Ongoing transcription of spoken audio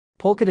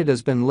Polkadot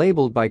has been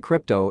labeled by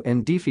crypto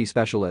and DeFi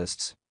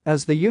specialists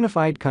as the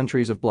unified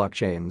countries of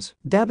blockchains.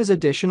 DAB is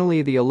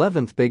additionally the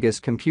 11th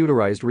biggest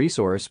computerized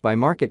resource by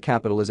market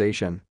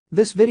capitalization.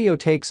 This video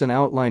takes an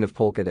outline of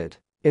Polkadot,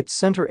 its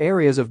center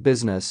areas of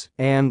business,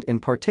 and, in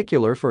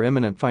particular for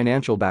eminent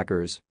financial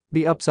backers,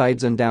 the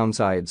upsides and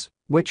downsides,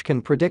 which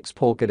can predict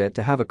Polkadot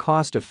to have a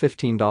cost of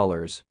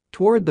 $15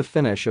 toward the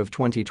finish of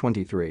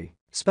 2023.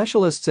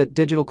 Specialists at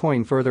Digital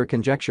Coin further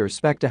conjecture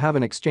SPEC to have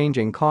an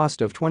exchanging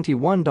cost of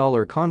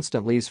 $21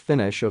 constantly's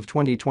finish of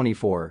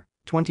 2024,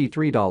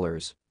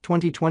 $23,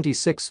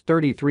 2026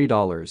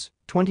 $33,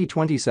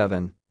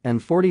 2027, and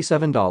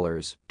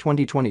 $47,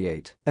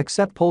 2028.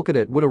 Except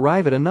Polkadot would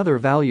arrive at another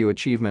value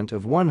achievement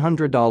of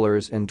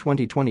 $100 in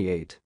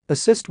 2028.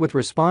 Assist with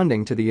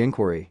responding to the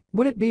inquiry.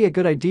 Would it be a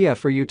good idea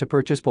for you to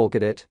purchase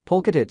Polkadot?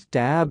 Polkadot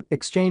DAB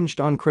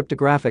exchanged on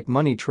cryptographic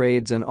money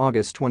trades in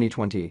August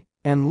 2020,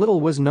 and little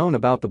was known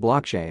about the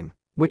blockchain,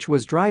 which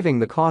was driving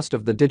the cost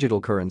of the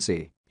digital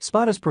currency.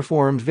 Spot has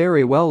performed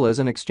very well as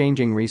an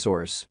exchanging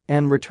resource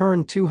and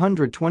returned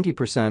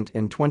 220%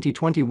 in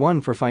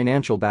 2021 for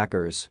financial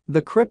backers.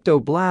 The crypto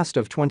blast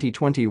of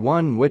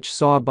 2021, which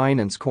saw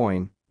Binance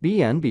Coin,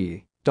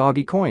 BNB,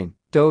 Dogecoin,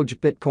 Doge,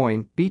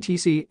 Bitcoin,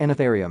 BTC, and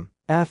Ethereum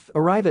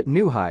arrive at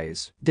new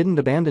highs, didn't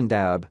abandon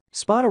DAB.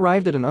 Spot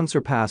arrived at an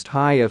unsurpassed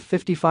high of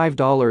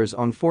 $55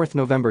 on 4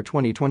 November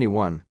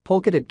 2021.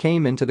 Polkadot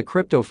came into the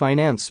crypto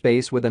finance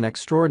space with an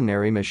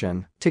extraordinary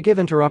mission: to give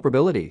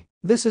interoperability.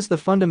 This is the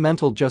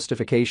fundamental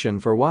justification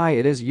for why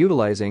it is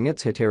utilizing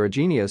its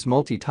heterogeneous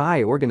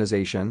multi-tie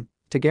organization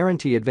to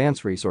guarantee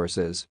advanced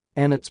resources,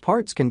 and its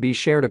parts can be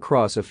shared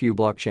across a few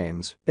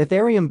blockchains.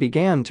 Ethereum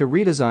began to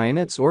redesign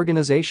its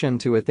organization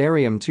to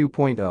Ethereum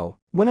 2.0.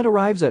 When it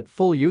arrives at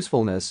full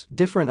usefulness,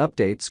 different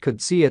updates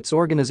could see its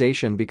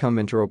organization become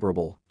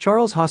interoperable.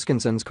 Charles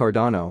Hoskinson's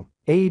Cardano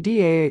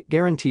ADA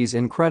guarantees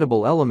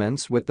incredible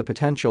elements with the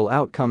potential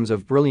outcomes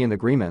of brilliant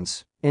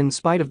agreements, in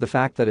spite of the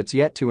fact that it's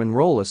yet to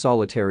enroll a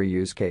solitary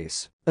use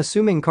case.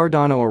 Assuming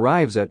Cardano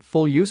arrives at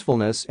full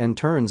usefulness and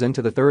turns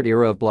into the third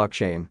era of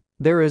blockchain,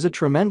 there is a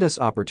tremendous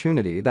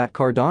opportunity that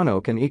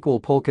Cardano can equal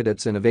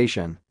Polkadot's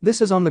innovation. This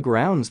is on the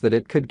grounds that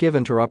it could give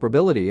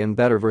interoperability and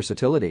better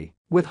versatility.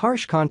 With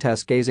harsh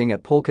contest gazing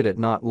at Polkadot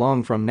not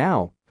long from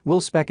now,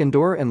 will SPEC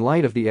endure in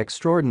light of the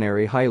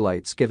extraordinary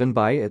highlights given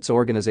by its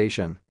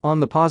organization? On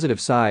the positive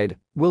side,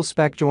 will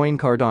SPEC join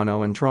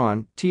Cardano and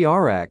Tron,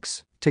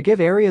 TRX, to give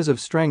areas of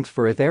strength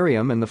for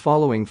Ethereum in the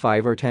following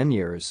 5 or 10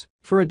 years?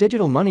 For a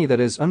digital money that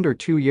is under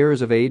 2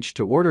 years of age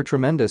to order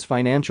tremendous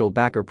financial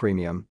backer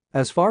premium,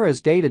 as far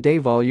as day-to-day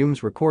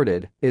volumes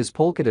recorded, is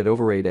Polkadot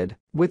overrated?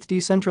 With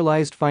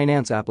decentralized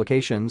finance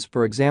applications,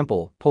 for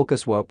example,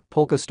 PolkaSwap,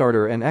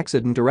 Polkastarter and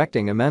Exodus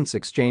directing immense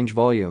exchange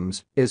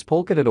volumes, is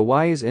Polkadot a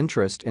wise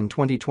interest in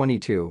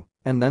 2022?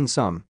 And then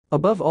some.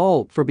 Above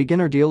all, for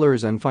beginner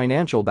dealers and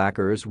financial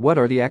backers, what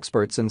are the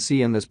experts and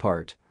see in this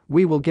part?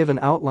 We will give an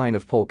outline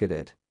of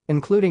Polkadot,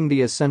 including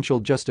the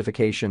essential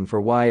justification for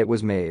why it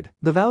was made.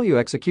 The value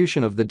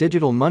execution of the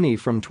digital money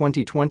from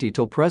 2020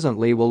 till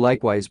presently will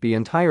likewise be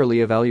entirely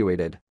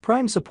evaluated.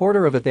 Prime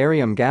supporter of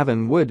Ethereum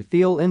Gavin Wood,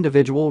 Thiel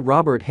individual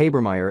Robert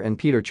Habermeyer and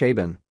Peter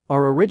Chabin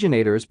are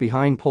originators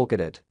behind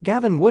Polkadot.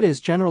 Gavin Wood is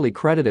generally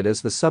credited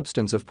as the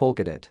substance of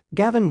Polkadot.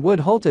 Gavin Wood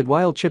halted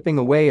while chipping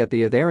away at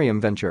the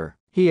Ethereum venture.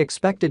 He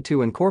expected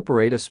to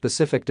incorporate a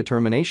specific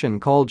determination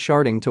called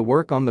sharding to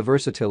work on the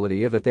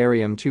versatility of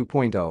Ethereum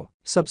 2.0.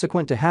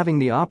 Subsequent to having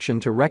the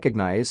option to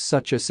recognize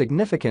such a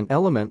significant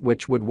element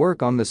which would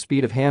work on the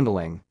speed of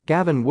handling,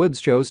 Gavin Woods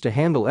chose to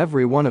handle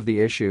every one of the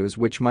issues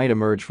which might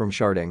emerge from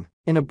sharding.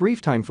 In a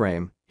brief time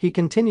frame, he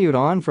continued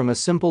on from a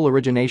simple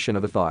origination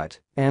of a thought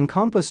and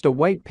composed a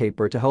white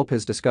paper to help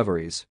his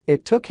discoveries.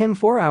 It took him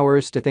 4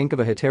 hours to think of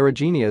a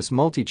heterogeneous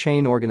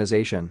multi-chain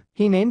organization.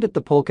 He named it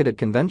the Polkadot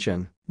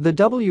Convention. The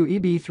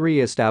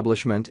WEB3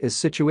 establishment is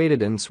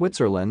situated in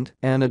Switzerland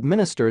and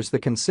administers the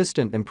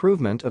consistent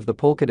improvement of the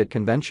Polkadot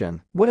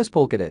Convention. What is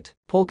Polkadot?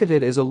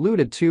 Polkadot is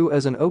alluded to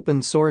as an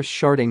open-source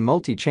sharding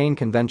multi-chain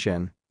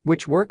convention,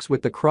 which works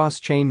with the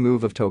cross-chain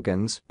move of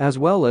tokens, as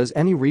well as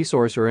any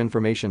resource or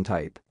information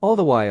type. All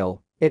the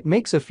while, it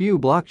makes a few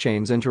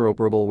blockchains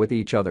interoperable with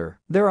each other.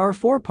 There are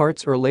 4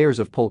 parts or layers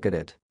of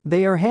Polkadot.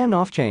 They are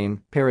hand-off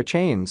chain,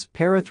 parachains,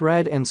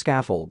 parathread, and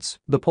scaffolds.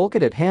 The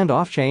Polkadot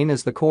hand-off chain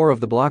is the core of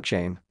the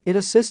blockchain. It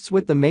assists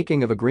with the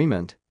making of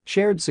agreement,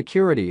 shared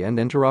security and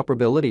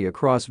interoperability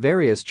across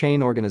various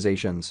chain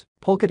organizations.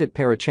 Polkadot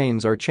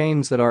parachains are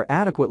chains that are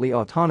adequately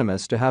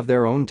autonomous to have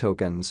their own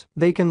tokens.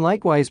 They can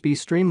likewise be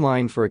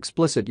streamlined for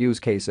explicit use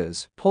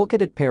cases.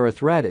 Polkadot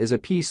parathread is a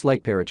piece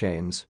like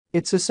parachains.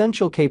 Its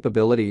essential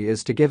capability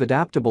is to give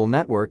adaptable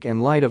network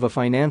in light of a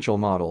financial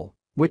model,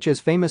 which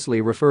is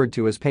famously referred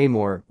to as pay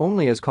more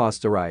only as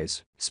costs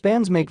arise.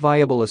 Spans make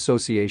viable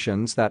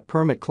associations that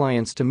permit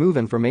clients to move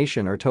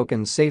information or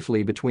tokens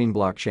safely between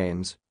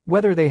blockchains,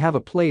 whether they have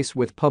a place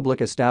with public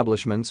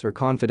establishments or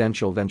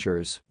confidential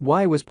ventures.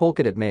 Why was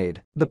Polkadot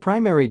made? The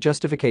primary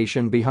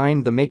justification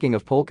behind the making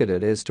of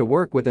Polkadot is to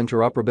work with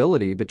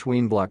interoperability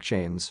between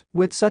blockchains.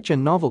 With such a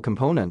novel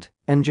component,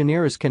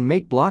 engineers can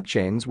make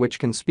blockchains which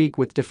can speak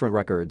with different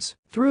records.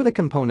 Through the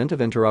component of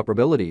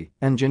interoperability,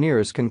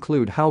 engineers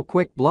conclude how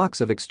quick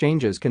blocks of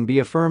exchanges can be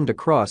affirmed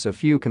across a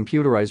few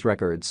computerized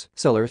records.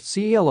 Celer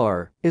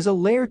 (CELR) is a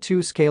layer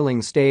 2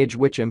 scaling stage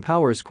which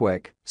empowers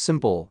quick,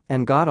 simple,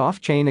 and got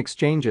off-chain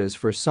exchanges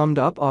for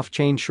summed-up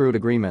off-chain shrewd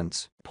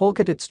agreements.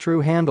 Polkadot's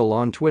true handle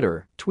on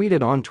Twitter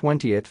tweeted on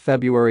 20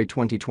 February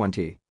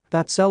 2020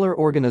 that Celer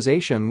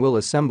organization will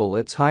assemble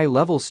its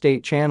high-level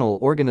state channel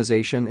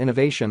organization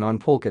innovation on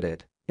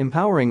Polkadot,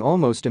 empowering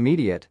almost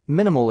immediate,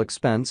 minimal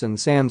expense and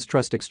sans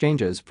trust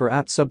exchanges for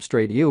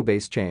at-substrate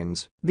EU-based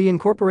chains. The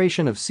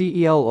incorporation of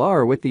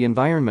CELR with the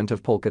environment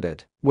of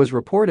Polkadot was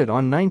reported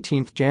on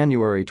 19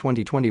 January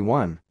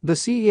 2021. The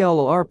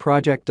CELR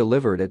project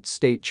delivered its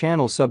state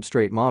channel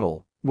substrate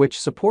model, which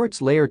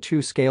supports layer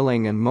 2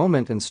 scaling and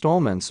moment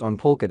installments on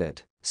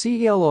Polkadot.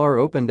 CELR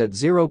opened at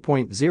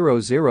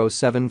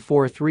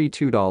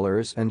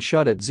 $0.007432 and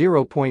shut at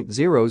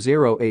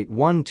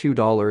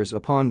 $0.00812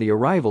 upon the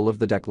arrival of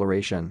the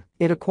declaration.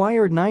 It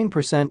acquired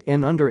 9%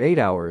 in under 8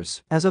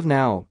 hours. As of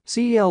now,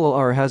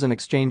 CELR has an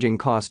exchanging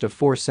cost of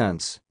 4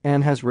 cents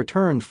and has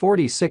returned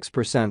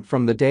 46%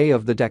 from the day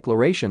of the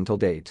declaration till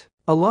date.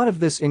 A lot of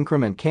this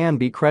increment can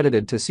be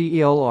credited to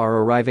CELR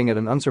arriving at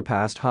an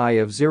unsurpassed high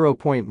of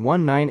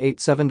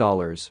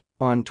 $0.1987.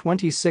 On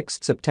 26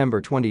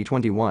 September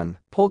 2021,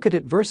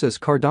 Polkadot versus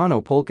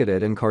Cardano.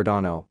 Polkadot and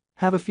Cardano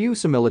have a few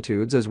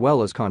similitudes as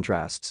well as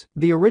contrasts.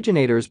 The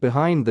originators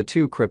behind the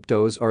two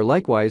cryptos are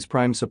likewise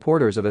prime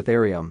supporters of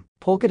Ethereum.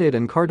 Polkadot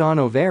and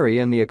Cardano vary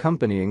in the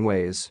accompanying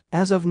ways.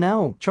 As of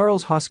now,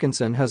 Charles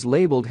Hoskinson has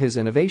labeled his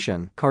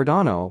innovation,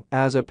 Cardano,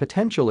 as a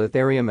potential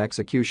Ethereum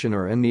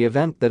executioner in the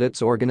event that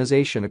its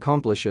organization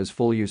accomplishes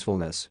full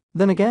usefulness.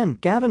 Then again,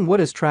 Gavin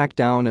Wood has tracked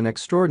down an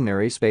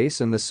extraordinary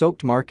space in the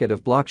soaked market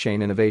of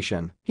blockchain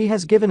innovation. He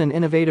has given an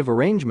innovative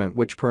arrangement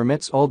which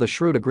permits all the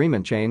shrewd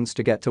agreement chains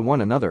to get to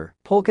one another.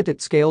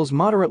 Polkadot scales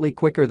moderately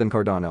quicker than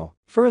Cardano.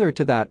 Further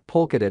to that,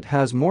 Polkadot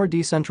has more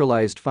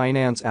decentralized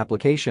finance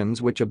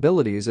applications which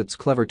abilities its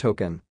clever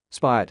token,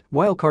 Spot,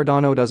 while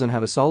Cardano doesn't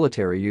have a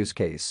solitary use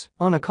case.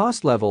 On a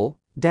cost level,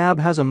 DAB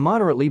has a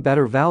moderately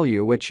better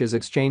value which is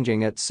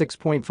exchanging at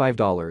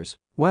 $6.5,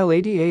 while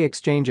ADA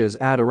exchanges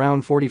at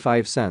around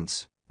 45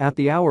 cents at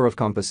the hour of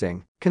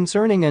compassing.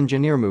 Concerning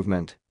engineer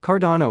movement,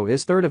 Cardano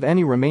is third of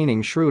any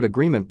remaining shrewd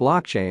agreement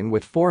blockchain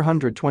with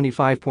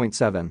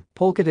 425.7.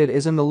 Polkadot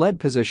is in the lead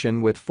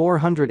position with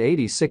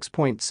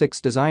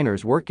 486.6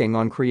 designers working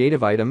on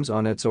creative items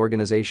on its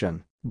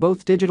organization.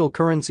 Both digital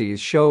currencies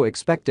show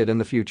expected in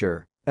the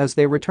future as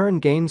they return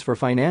gains for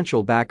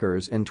financial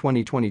backers in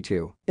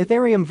 2022.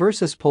 Ethereum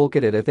versus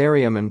Polkadot.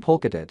 Ethereum and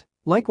Polkadot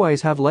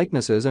likewise have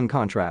likenesses and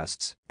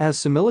contrasts. As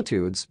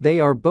similitudes, they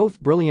are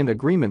both brilliant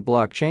agreement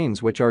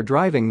blockchains which are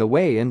driving the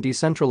way in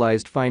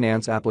decentralized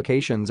finance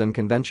applications and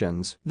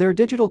conventions. Their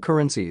digital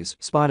currencies,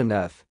 Spot and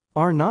ETH,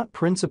 are not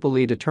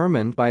principally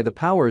determined by the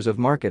powers of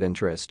market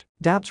interest.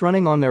 dApps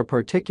running on their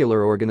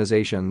particular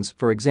organizations,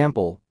 for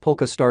example,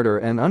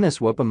 Polkastarter and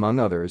Uniswap among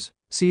others,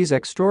 sees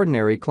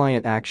extraordinary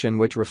client action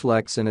which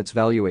reflects in its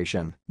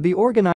valuation. The organized